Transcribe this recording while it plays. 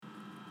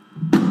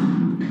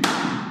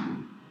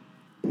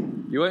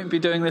You won't be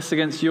doing this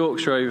against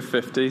Yorkshire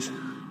over 50s.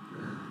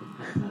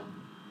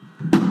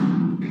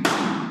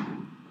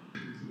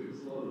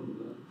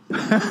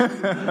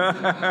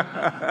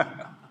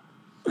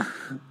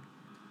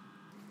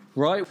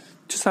 Right,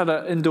 just had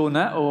an indoor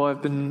net, or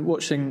I've been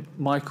watching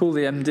Michael,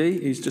 the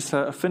MD. He's just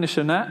had a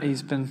finisher net.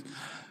 He's been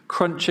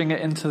crunching it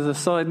into the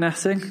side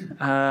netting.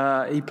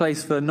 He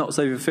plays for Notts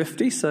over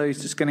 50, so he's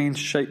just getting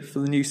into shape for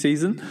the new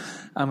season.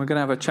 And we're going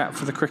to have a chat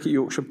for the Cricket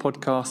Yorkshire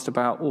podcast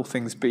about all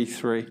things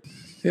B3.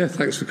 Yeah,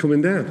 thanks for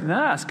coming down.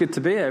 Nah, it's good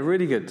to be here,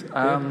 really good.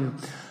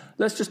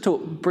 Let's just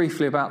talk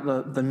briefly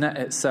about the net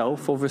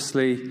itself.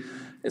 Obviously,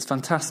 it's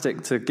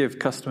fantastic to give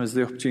customers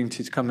the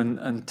opportunity to come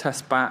and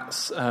test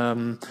bats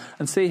and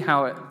see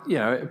how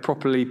it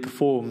properly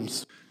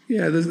performs.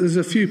 Yeah, there's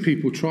a few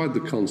people tried the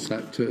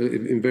concept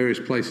in various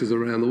places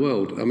around the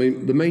world. I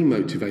mean, the main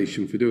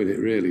motivation for doing it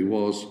really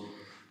was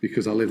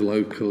because I live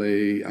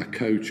locally, I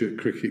coach at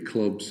cricket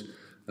clubs,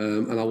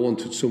 and I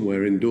wanted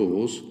somewhere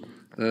indoors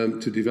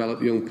to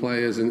develop young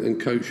players and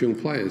coach young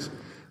players.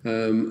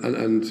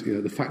 And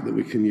the fact that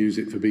we can use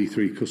it for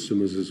B3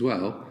 customers as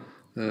well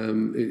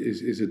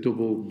is a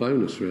double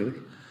bonus, really.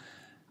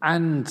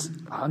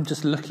 And I'm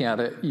just looking at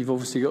it. You've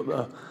obviously got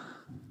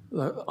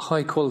the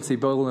high-quality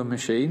bowling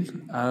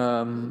machine,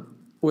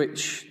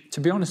 which,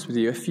 to be honest with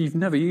you, if you've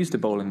never used a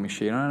bowling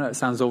machine, I know it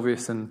sounds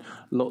obvious, and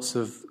lots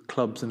of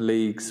clubs and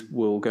leagues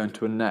will go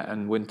into a net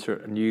and winter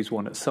it and use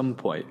one at some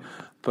point,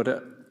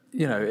 but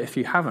if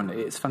you haven't,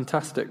 it's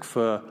fantastic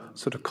for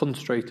sort of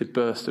concentrated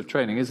burst of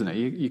training, isn't it?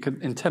 You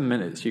could, in 10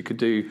 minutes, you could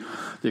do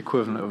the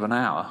equivalent of an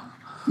hour.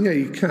 Yeah,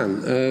 you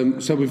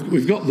can. So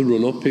we've got the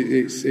run up.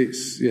 It's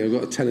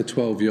got a 10 or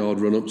 12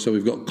 yard run up. So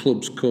we've got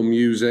clubs come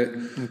use it.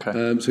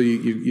 Okay. So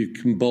you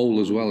can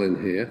bowl as well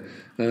in here.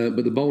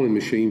 But the bowling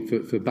machine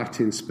for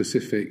batting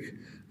specific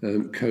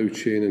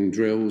coaching and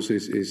drills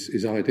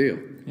is ideal.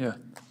 Yeah.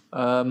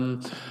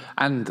 And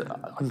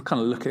I'm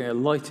kind of looking at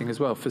lighting as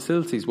well,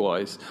 facilities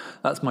wise.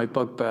 That's my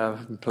bugbear.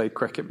 I've played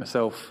cricket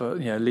myself,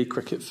 league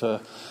cricket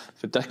for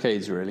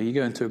decades really. You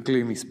go into a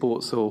gloomy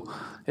sports hall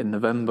in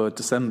November,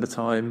 December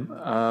time,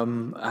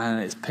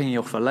 and it's pinging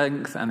off a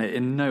length, and it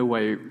in no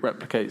way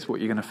replicates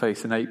what you're going to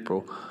face in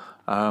April.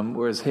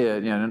 Whereas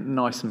here,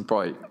 nice and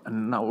bright,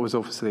 and that was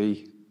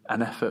obviously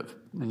an effort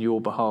on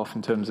your behalf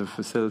in terms of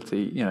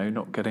facility,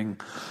 not getting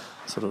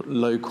sort of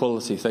low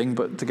quality thing,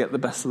 but to get the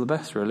best of the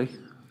best really.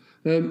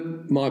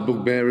 My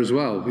bugbear as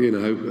well,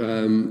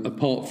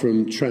 apart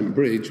from Trent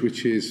Bridge,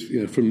 which is,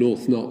 from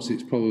North Notts,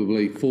 it's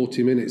probably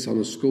 40 minutes on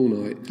a school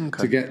night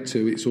to get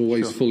to. It's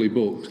always fully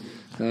booked.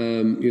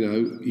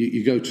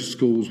 You go to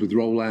schools with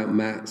roll-out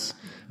mats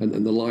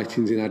and the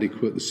lighting's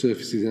inadequate, the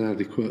surface is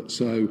inadequate.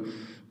 So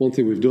one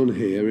thing we've done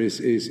here is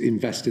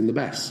invest in the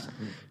best.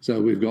 So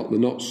we've got the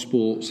Notts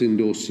Sports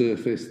indoor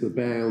surface, the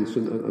bounce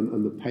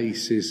and the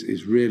pace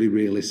is really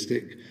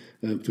realistic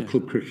for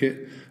club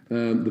cricket.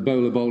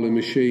 The bowling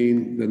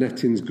machine, the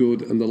netting's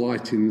good, and the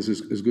lighting's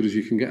as good as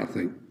you can get, I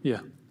think.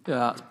 Yeah,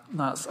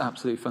 that's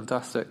absolutely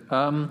fantastic.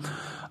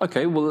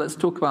 Okay, well, let's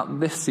talk about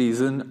this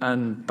season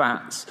and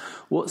bats.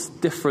 What's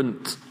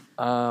different,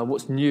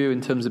 what's new in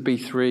terms of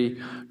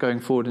B3 going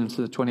forward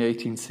into the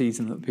 2018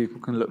 season that people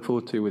can look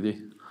forward to with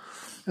you?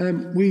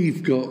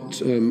 We've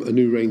got a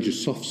new range of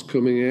softs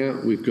coming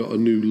out. We've got a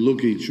new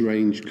luggage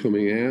range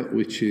coming out,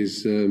 which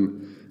is...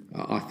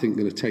 I think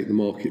going to take the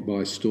market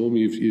by storm.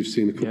 You've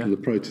seen a couple of the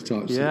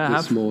prototypes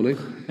this morning.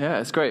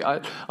 Yeah, it's great. I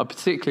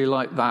particularly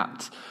like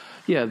that.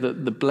 Yeah, the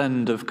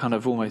blend of kind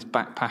of almost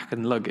backpack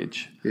and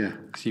luggage. Yeah,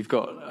 because you've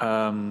got.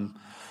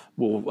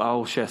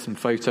 I'll share some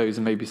photos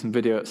and maybe some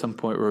video at some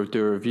point where I'll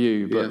do a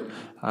review. But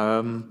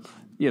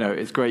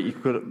it's great.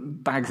 You've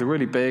got bags are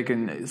really big,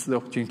 and it's the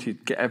opportunity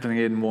to get everything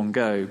in one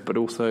go. But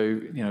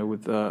also,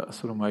 with a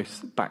sort of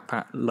almost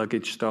backpack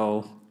luggage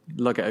style.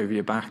 Lug it over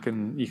your back,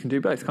 and you can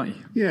do both, can't you?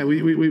 Yeah,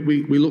 we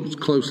looked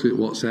closely at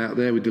what's out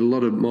there. We did a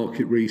lot of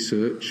market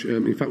research.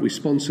 In fact, we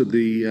sponsored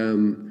the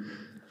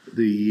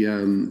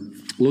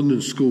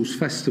London Schools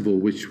Festival,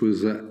 which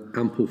was at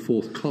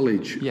Ampleforth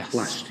College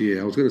last year.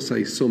 I was going to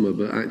say summer,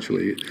 but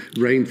actually it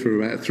rained for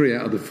about 3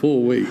 out of the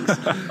 4 weeks.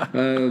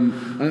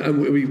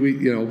 And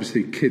we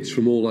obviously kids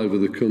from all over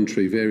the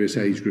country, various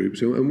age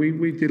groups, and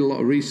we did a lot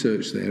of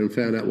research there and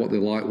found out what they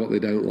like, what they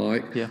don't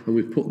like, and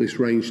we've put this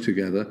range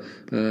together.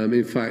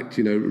 In fact,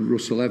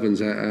 Russell Evans,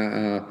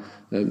 our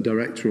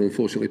director,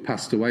 unfortunately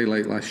passed away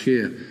late last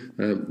year.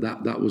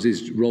 That was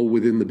his role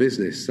within the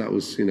business. That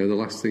was the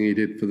last thing he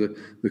did for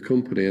the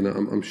company, and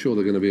I'm sure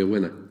they're going to be a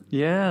winner.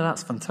 Yeah,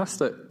 that's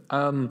fantastic.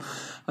 And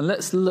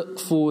let's look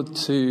forward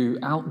to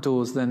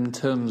outdoors then in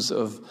terms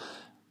of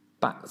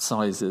bat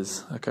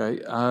sizes. Okay.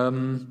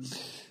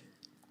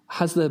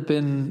 Has there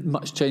been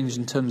much change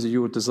in terms of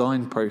your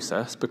design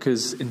process?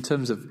 Because in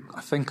terms of,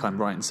 I think I'm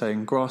right in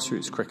saying,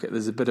 grassroots cricket,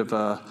 there's a bit of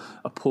a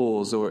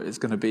pause, or it's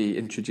going to be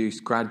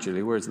introduced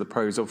gradually, whereas the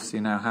pros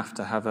obviously now have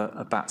to have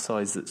a bat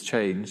size that's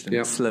changed and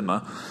it's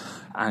slimmer,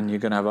 and you're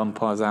going to have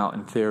umpires out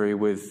in theory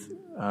with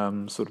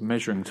sort of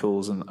measuring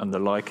tools and the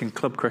like. In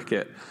club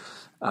cricket,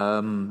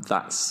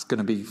 that's going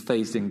to be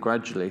phased in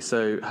gradually.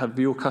 So have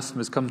your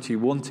customers come to you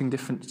wanting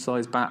different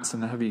size bats,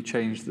 and have you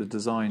changed the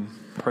design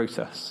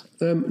process?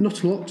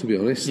 Not a lot, to be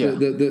honest. Yeah.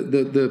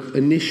 The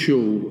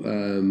initial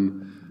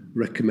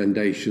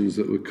recommendations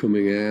that were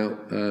coming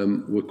out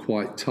were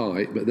quite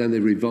tight, but then they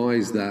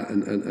revised that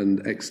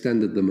and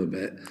extended them a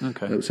bit.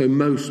 Okay. So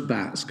most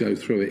bats go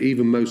through it,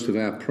 even most of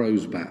our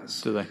pros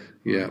bats. Do they?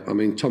 Yeah, I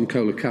mean, Tom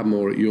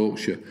Kohler-Cadmore at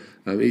Yorkshire,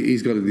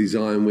 he's got a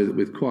design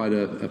with quite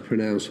a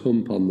pronounced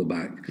hump on the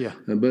back. Yeah.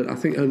 But I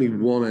think only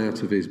one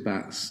out of his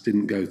bats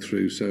didn't go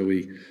through, so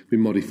we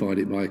modified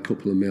it by a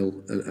couple of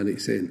mil and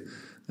it's in.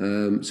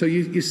 So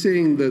you're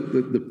seeing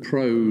the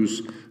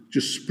pros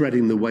just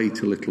spreading the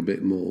weight a little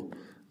bit more.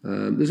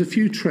 There's a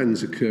few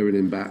trends occurring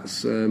in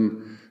bats. 4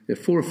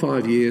 or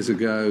 5 years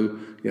ago,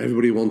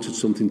 everybody wanted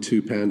something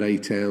 £2,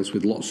 8 ounce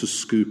with lots of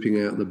scooping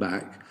out the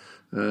back.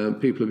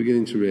 People are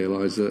beginning to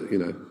realise that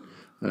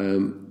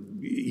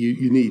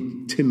you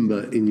need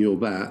timber in your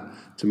bat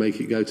to make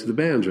it go to the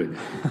boundary,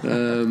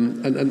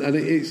 and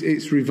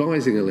it's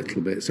revising a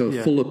little bit. So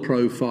fuller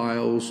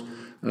profiles,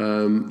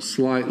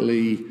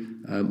 slightly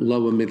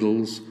lower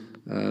middles.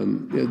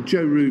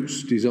 Joe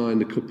Root's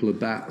designed a couple of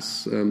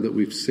bats that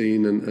we've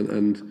seen,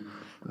 and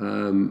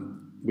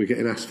we're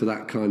getting asked for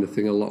that kind of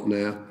thing a lot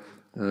now.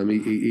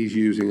 He's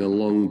using a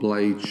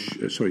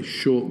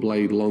short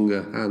blade,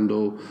 longer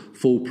handle,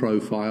 full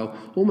profile,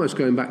 almost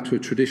going back to a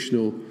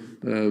traditional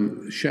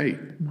shape.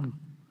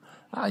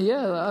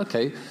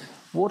 Okay.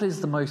 What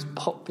is the most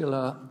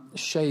popular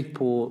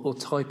shape or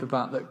type of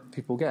bat that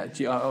people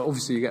get?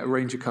 Obviously, you get a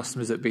range of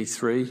customers at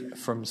B3,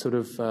 from sort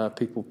of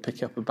people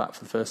picking up a bat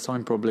for the first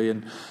time probably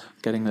and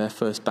getting their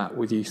first bat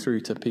with you,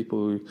 through to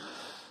people who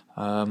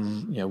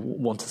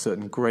want a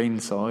certain grain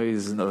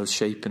size and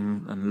shape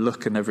and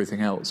look and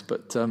everything else.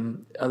 But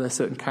are there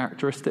certain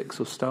characteristics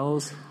or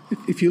styles?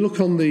 If you look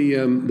on the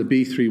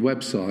B3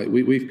 website,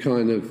 we've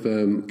kind of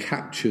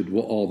captured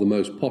what are the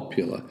most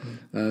popular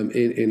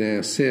in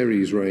our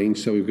series range.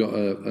 So we've got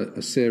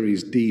a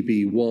series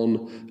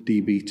DB1,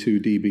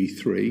 DB2,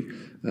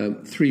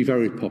 DB3, 3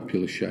 very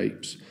popular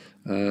shapes.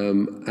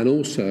 And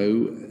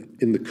also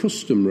in the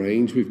custom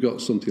range, we've got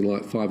something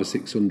like 500 or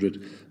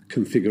 600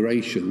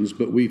 configurations,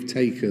 but we've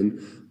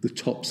taken the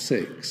top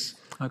 6.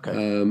 Okay.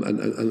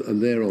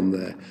 And they're on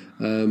there.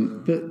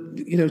 But,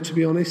 to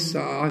be honest,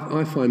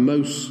 I find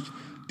most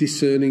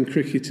discerning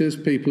cricketers,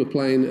 people are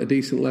playing a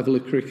decent level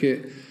of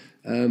cricket,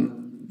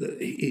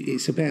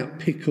 it's about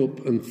pick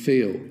up and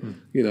feel.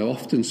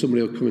 Often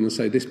somebody will come in and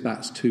say, this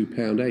bat's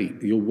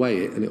 £2.8. You'll weigh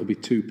it and it'll be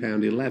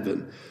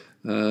 £2.11.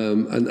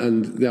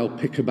 And they'll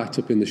pick a bat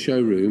up in the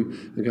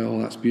showroom and go,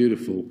 oh, that's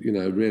beautiful,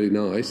 really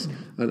nice.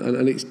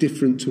 And it's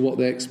different to what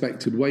they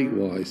expected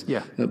weight-wise.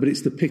 Yeah. But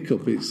it's the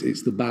pickup,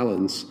 it's the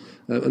balance.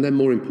 And then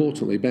more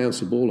importantly,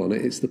 bounce a ball on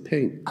it, it's the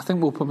ping. I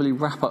think we'll probably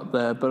wrap up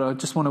there, but I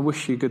just want to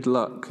wish you good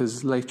luck,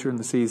 because later in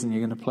the season you're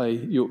going to play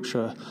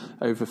Yorkshire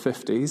over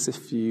 50s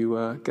if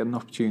you get an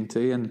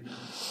opportunity. And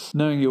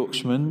knowing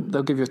Yorkshiremen,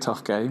 they'll give you a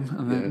tough game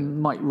and they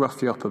might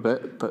rough you up a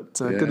bit, but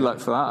good luck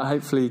for that. I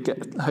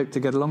hope to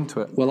get along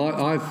to it. Well,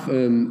 I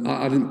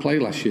didn't play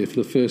last year for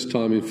the first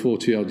time in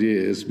 40-odd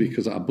years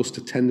because I bust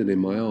a tendon in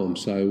my arm.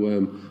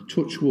 So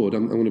touch wood,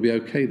 I'm going to be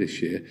okay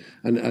this year.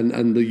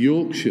 And the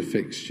Yorkshire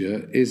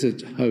fixture is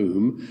at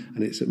home,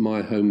 and it's at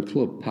my home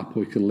club,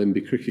 Papwick and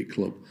Limby Cricket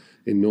Club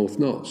in North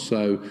Notts.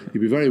 So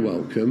you'll be very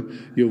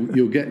welcome.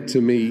 You'll get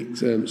to meet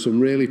some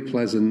really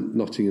pleasant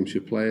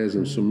Nottinghamshire players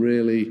and some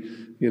really,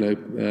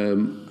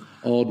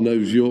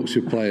 odd-nosed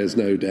Yorkshire players,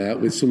 no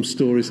doubt, with some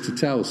stories to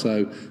tell.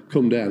 So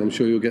come down. I'm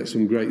sure you'll get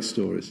some great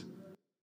stories.